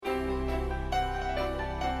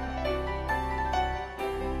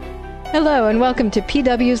Hello, and welcome to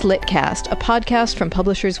PW's Litcast, a podcast from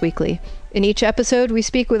Publishers Weekly. In each episode, we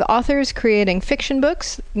speak with authors creating fiction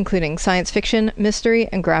books, including science fiction, mystery,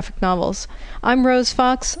 and graphic novels. I'm Rose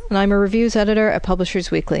Fox, and I'm a reviews editor at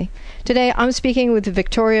Publishers Weekly. Today, I'm speaking with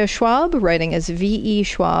Victoria Schwab, writing as V.E.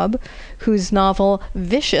 Schwab, whose novel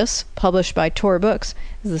Vicious, published by Tor Books,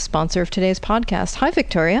 is the sponsor of today's podcast. Hi,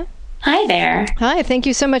 Victoria. Hi there. Hi, thank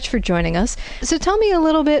you so much for joining us. So tell me a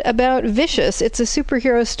little bit about Vicious. It's a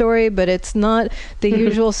superhero story, but it's not the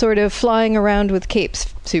usual sort of flying around with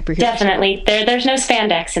capes superhero Definitely. There's no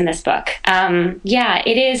spandex in this book.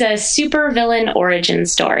 It is a supervillain origin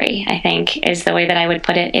story, I think, is the way that I would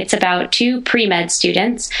put it. It's about two pre-med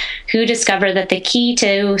students who discover that the key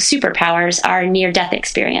to superpowers are near-death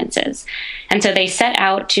experiences. And so they set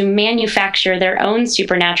out to manufacture their own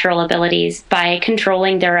supernatural abilities by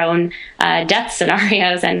controlling their own death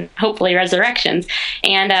scenarios and hopefully resurrections.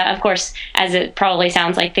 And of course, as it probably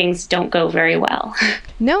sounds like, things don't go very well.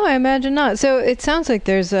 No, I imagine not. So it sounds like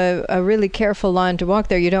there's a really careful line to walk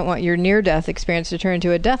there. You don't want your near-death experience to turn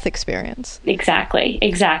into a death experience. Exactly.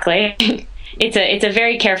 It's a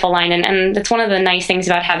very careful line, and that's one of the nice things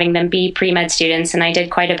about having them be pre-med students. And I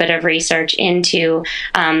did quite a bit of research into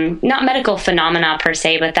not medical phenomena per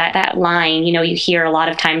se, but that line. You know, you hear a lot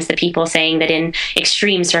of times the people saying that in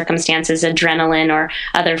extreme circumstances, adrenaline or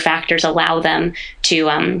other factors allow them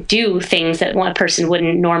to do things that one person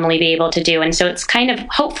wouldn't normally be able to do. And so it's kind of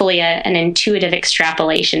hopefully an intuitive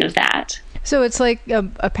extrapolation of that. So it's like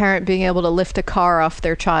a parent being able to lift a car off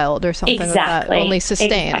their child or something like that, only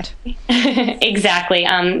sustained. Exactly.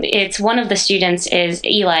 It's one of the students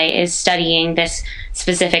Eli is studying this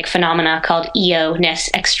specific phenomena called EO-ness,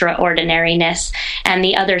 extraordinariness, and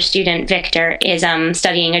the other student, Victor, is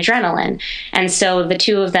studying adrenaline. And so the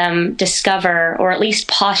two of them discover, or at least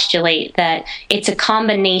postulate, that it's a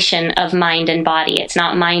combination of mind and body. It's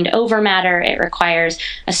not mind over matter. It requires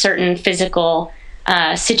a certain physical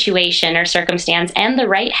situation or circumstance and the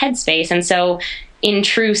right headspace. And so in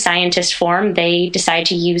true scientist form, they decide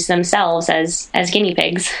to use themselves as guinea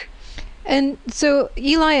pigs. And so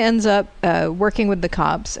Eli ends up working with the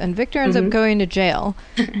cops, and Victor ends up going to jail.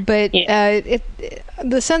 But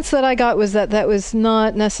the sense that I got was that was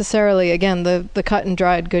not necessarily, again, the cut and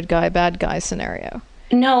dried good guy, bad guy scenario.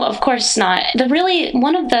 No, of course not. I've always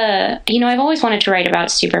wanted to write about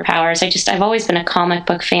superpowers. I've always been a comic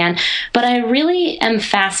book fan, but I really am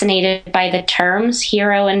fascinated by the terms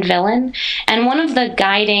hero and villain. And one of the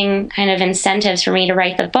guiding kind of incentives for me to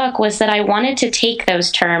write the book was that I wanted to take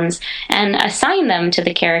those terms and assign them to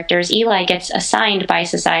the characters. Eli gets assigned by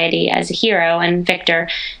society as a hero and Victor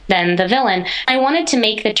then the villain. I wanted to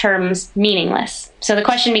make the terms meaningless. So the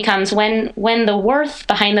question becomes, when the worth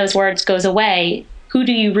behind those words goes away, who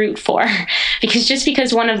do you root for? Because just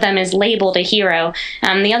because one of them is labeled a hero,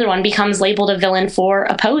 the other one becomes labeled a villain for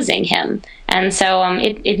opposing him. And so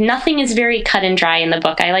nothing is very cut and dry in the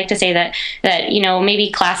book. I like to say that maybe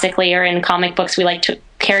classically or in comic books, we like to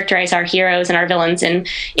characterize our heroes and our villains in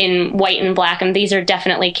white and black, and these are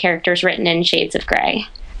definitely characters written in shades of gray.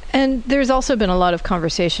 And there's also been a lot of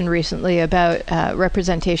conversation recently about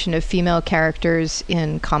representation of female characters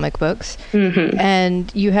in comic books. Mm-hmm.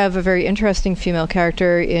 And you have a very interesting female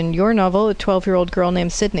character in your novel, a 12-year-old girl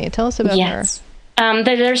named Sydney. Tell us about her.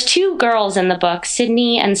 There's two girls in the book,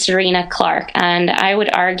 Sydney and Serena Clark, and I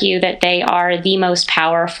would argue that they are the most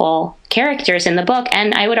powerful characters in the book,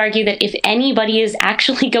 and I would argue that if anybody is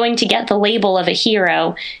actually going to get the label of a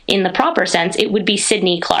hero in the proper sense, it would be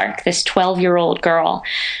Sydney Clark, this 12-year-old girl.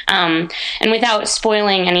 And without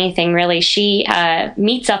spoiling anything, really, she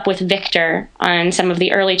meets up with Victor on some of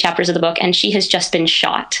the early chapters of the book, and she has just been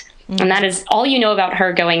shot. And that is all you know about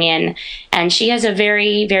her going in. And she has a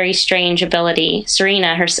very, very strange ability.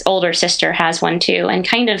 Serena, her older sister, has one too. And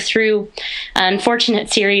kind of through an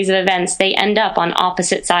unfortunate series of events, they end up on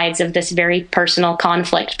opposite sides of this very personal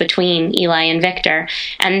conflict between Eli and Victor.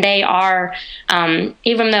 And they are,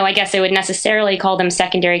 even though I guess I would necessarily call them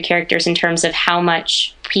secondary characters in terms of how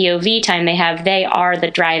much POV time they have, they are the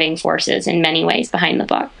driving forces in many ways behind the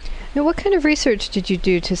book. Now, what kind of research did you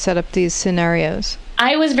do to set up these scenarios?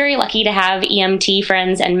 I was very lucky to have EMT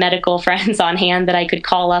friends and medical friends on hand that I could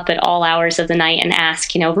call up at all hours of the night and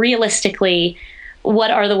ask, realistically, what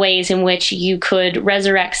are the ways in which you could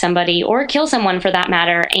resurrect somebody or kill someone for that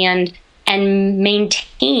matter and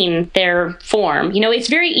maintain their form. It's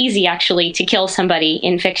very easy actually to kill somebody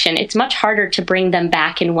in fiction. It's much harder to bring them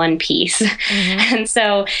back in one piece. Mm-hmm. And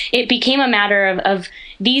so it became a matter of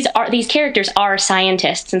these characters are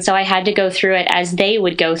scientists, and so I had to go through it as they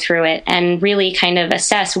would go through it and really kind of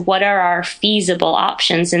assess what are our feasible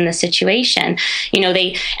options in the situation.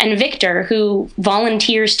 And Victor, who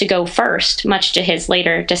volunteers to go first, much to his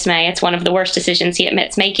later dismay, it's one of the worst decisions he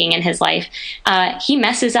admits making in his life, he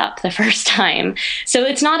messes up the first time. So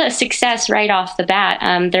it's not a success right off the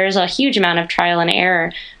bat. There's a huge amount of trial and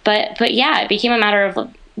error. But yeah, it became a matter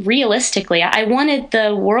of, realistically, I wanted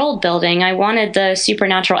the world building, I wanted the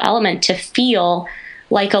supernatural element to feel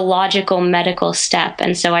like a logical medical step.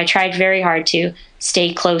 And so I tried very hard to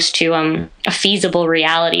stay close to a feasible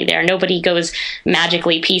reality there. Nobody goes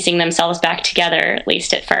magically piecing themselves back together, at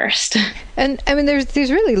least at first. And I mean, there's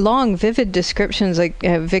these really long, vivid descriptions, like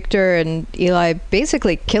Victor and Eli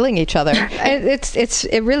basically killing each other.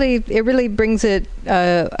 It really brings it.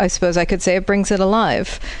 I suppose I could say it brings it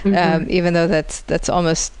alive, even though that's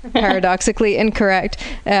almost paradoxically incorrect.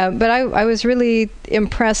 But I was really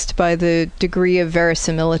impressed by the degree of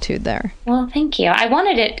verisimilitude there. Well, thank you. I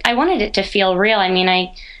wanted it to feel real. I mean,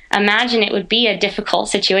 I imagine it would be a difficult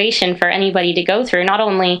situation for anybody to go through, not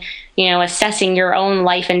only, assessing your own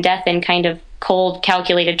life and death in kind of cold,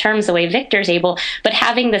 calculated terms the way Victor's able, but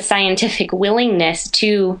having the scientific willingness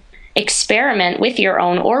to experiment with your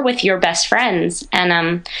own or with your best friends.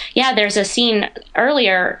 And there's a scene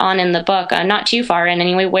earlier on in the book, not too far in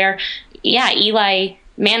anyway, where Eli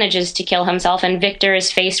manages to kill himself and Victor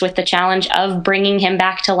is faced with the challenge of bringing him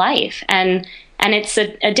back to life. And it's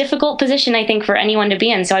a difficult position, I think, for anyone to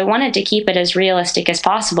be in. So I wanted to keep it as realistic as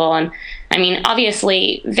possible. And I mean,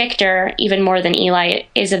 obviously, Victor, even more than Eli,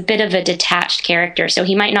 is a bit of a detached character. So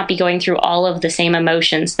he might not be going through all of the same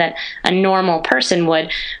emotions that a normal person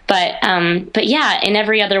would. But yeah, in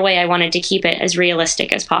every other way, I wanted to keep it as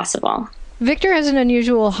realistic as possible. Victor has an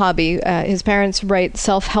unusual hobby. His parents write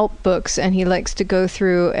self-help books, and he likes to go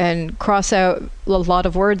through and cross out a lot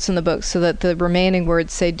of words in the book so that the remaining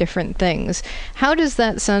words say different things. How does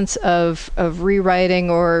that sense of rewriting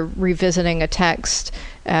or revisiting a text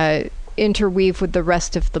interweave with the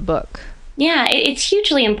rest of the book? Yeah, it's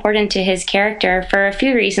hugely important to his character for a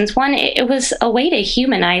few reasons. One, it was a way to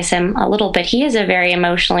humanize him a little bit. He is a very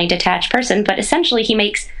emotionally detached person, but essentially he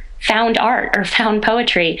makes found art or found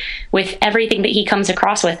poetry with everything that he comes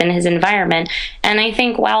across with in his environment. And I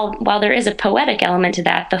think while there is a poetic element to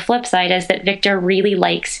that, the flip side is that Victor really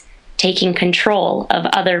likes taking control of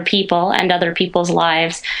other people and other people's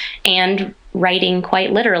lives and writing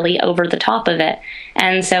quite literally over the top of it.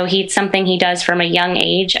 And so it's something he does from a young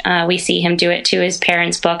age. We see him do it to his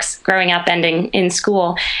parents' books growing up and in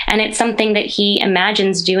school. And it's something that he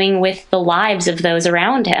imagines doing with the lives of those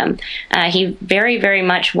around him. He very, very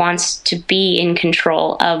much wants to be in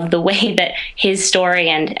control of the way that his story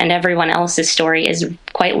and everyone else's story is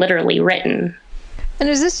quite literally written. And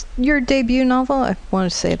is this your debut novel? I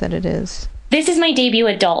want to say that it is. This is my debut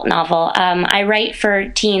adult novel. I write for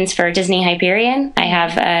teens for Disney Hyperion. I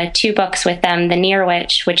have 2 books with them, The Near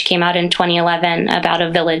Witch, which came out in 2011, about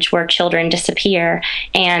a village where children disappear,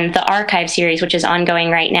 and the Archive series, which is ongoing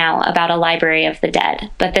right now, about a library of the dead.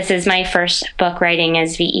 But this is my first book writing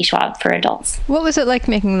as V.E. Schwab for adults. What was it like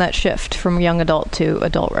making that shift from young adult to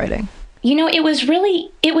adult writing? It was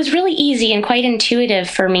really easy and quite intuitive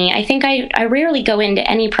for me. I think I rarely go into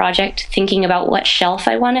any project thinking about what shelf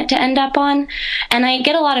I want it to end up on. And I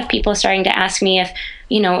get a lot of people starting to ask me if,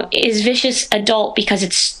 is Vicious adult because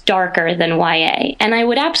it's darker than YA? And I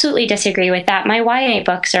would absolutely disagree with that. My YA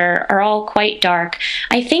books are all quite dark.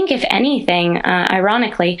 I think, if anything,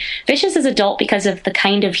 ironically, Vicious is adult because of the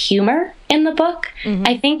kind of humor in the book. Mm-hmm.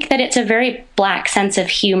 I think that it's a very Black sense of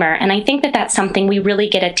humor. And I think that that's something we really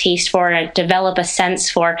get a taste for, develop a sense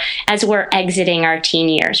for as we're exiting our teen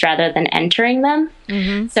years rather than entering them.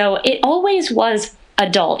 Mm-hmm. So it always was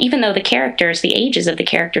adult, even though the ages of the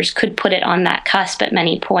characters could put it on that cusp at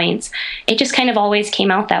many points. It just kind of always came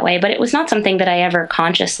out that way, but it was not something that I ever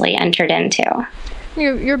consciously entered into.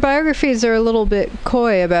 Your biographies are a little bit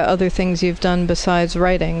coy about other things you've done besides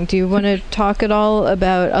writing. Do you want to talk at all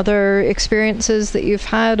about other experiences that you've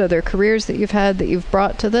had, other careers that you've had that you've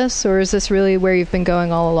brought to this, or is this really where you've been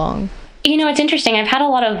going all along? It's interesting. I've had a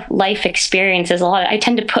lot of life experiences. I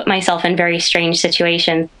tend to put myself in very strange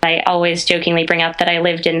situations. I always jokingly bring up that I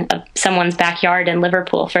lived in someone's backyard in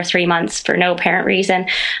Liverpool for 3 months for no apparent reason.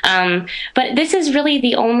 But this is really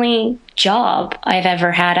the only job I've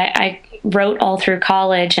ever had. I wrote all through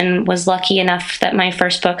college and was lucky enough that my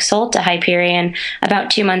first book sold to Hyperion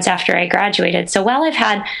about 2 months after I graduated. So while I've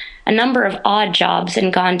had a number of odd jobs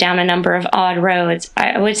and gone down a number of odd roads,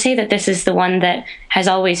 I would say that this is the one that has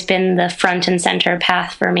always been the front and center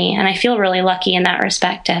path for me. And I feel really lucky in that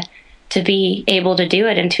respect to to be able to do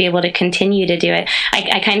it and to be able to continue to do it.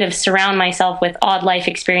 I kind of surround myself with odd life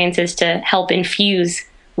experiences to help infuse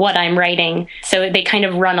what I'm writing. So they kind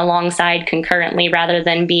of run alongside concurrently rather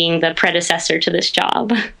than being the predecessor to this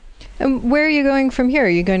job. And where are you going from here? Are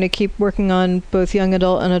you going to keep working on both young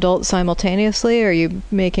adult and adult simultaneously? Are you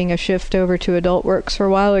making a shift over to adult works for a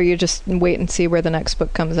while, or you just wait and see where the next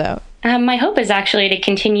book comes out? My hope is actually to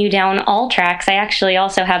continue down all tracks. I actually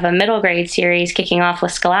also have a middle grade series kicking off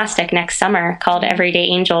with Scholastic next summer called Everyday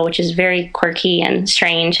Angel, which is very quirky and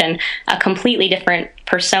strange and a completely different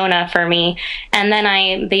persona for me. And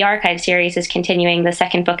then the Archive series is continuing. The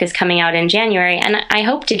second book is coming out in January, and I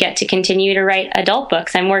hope to get to continue to write adult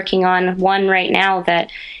books. I'm working on one right now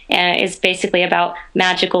that is basically about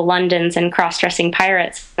magical Londons and cross-dressing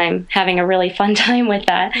pirates. I'm having a really fun time with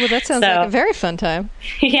that. Well, that sounds like a very fun time.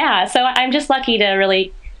 Yeah, so I'm just lucky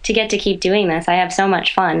to get to keep doing this. I have so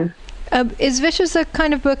much fun. Is Vicious a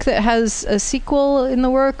kind of book that has a sequel in the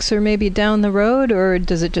works or maybe down the road, or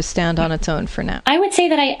does it just stand on its own for now? I would say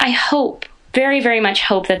that I hope, very, very much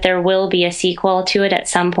hope that there will be a sequel to it at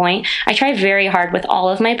some point. I try very hard with all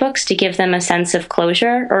of my books to give them a sense of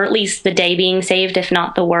closure, or at least the day being saved, if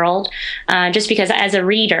not the world. Just because as a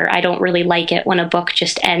reader, I don't really like it when a book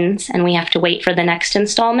just ends and we have to wait for the next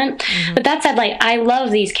installment. Mm-hmm. But that said, I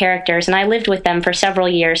love these characters, and I lived with them for several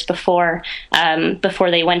years before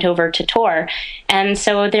they went over to Tor. And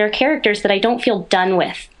so they're characters that I don't feel done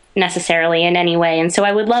with necessarily in any way. And so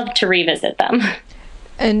I would love to revisit them.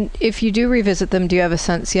 And if you do revisit them, do you have a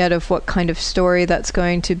sense yet of what kind of story that's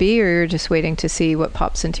going to be, or you're just waiting to see what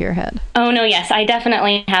pops into your head? Oh, no, yes. I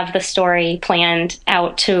definitely have the story planned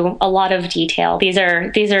out to a lot of detail. These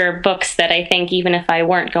are books that I think even if I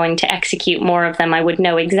weren't going to execute more of them, I would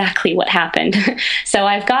know exactly what happened. So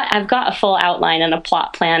I've got a full outline and a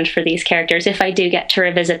plot planned for these characters if I do get to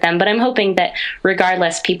revisit them. But I'm hoping that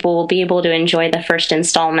regardless, people will be able to enjoy the first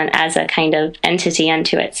installment as a kind of entity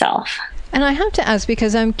unto itself. And I have to ask,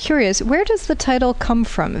 because I'm curious, where does the title come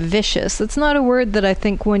from, Vicious? That's not a word that I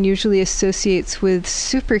think one usually associates with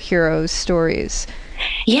superhero stories.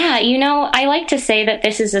 Yeah, I like to say that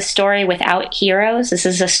this is a story without heroes. This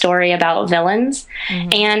is a story about villains.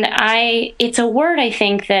 Mm-hmm. And it's a word I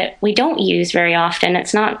think that we don't use very often.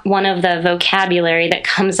 It's not one of the vocabulary that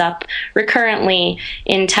comes up recurrently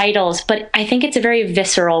in titles, but I think it's a very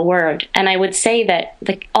visceral word. And I would say that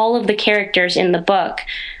all of the characters in the book,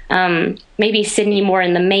 maybe Sydney more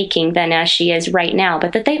in the making than as she is right now,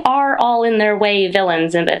 but that they are all in their way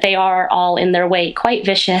villains, and that they are all in their way quite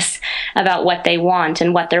vicious about what they want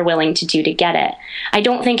and what they're willing to do to get it. I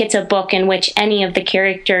don't think it's a book in which any of the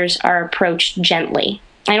characters are approached gently.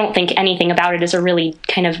 I don't think anything about it is a really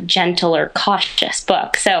kind of gentle or cautious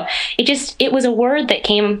book. So it was a word that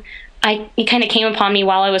it kind of came upon me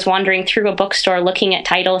while I was wandering through a bookstore looking at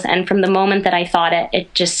titles, and from the moment that I thought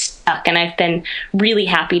it just stuck, and I've been really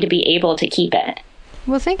happy to be able to keep it.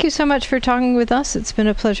 Well, thank you so much for talking with us. It's been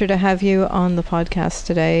a pleasure to have you on the podcast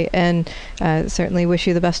today, and certainly wish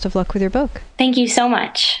you the best of luck with your book. Thank you so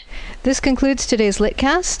much. This concludes today's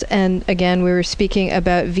Litcast, and again, we were speaking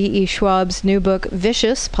about V.E. Schwab's new book,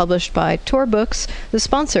 Vicious, published by Tor Books, the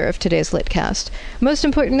sponsor of today's Litcast. Most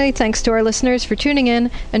importantly, thanks to our listeners for tuning in,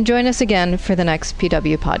 and join us again for the next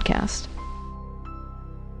PW podcast.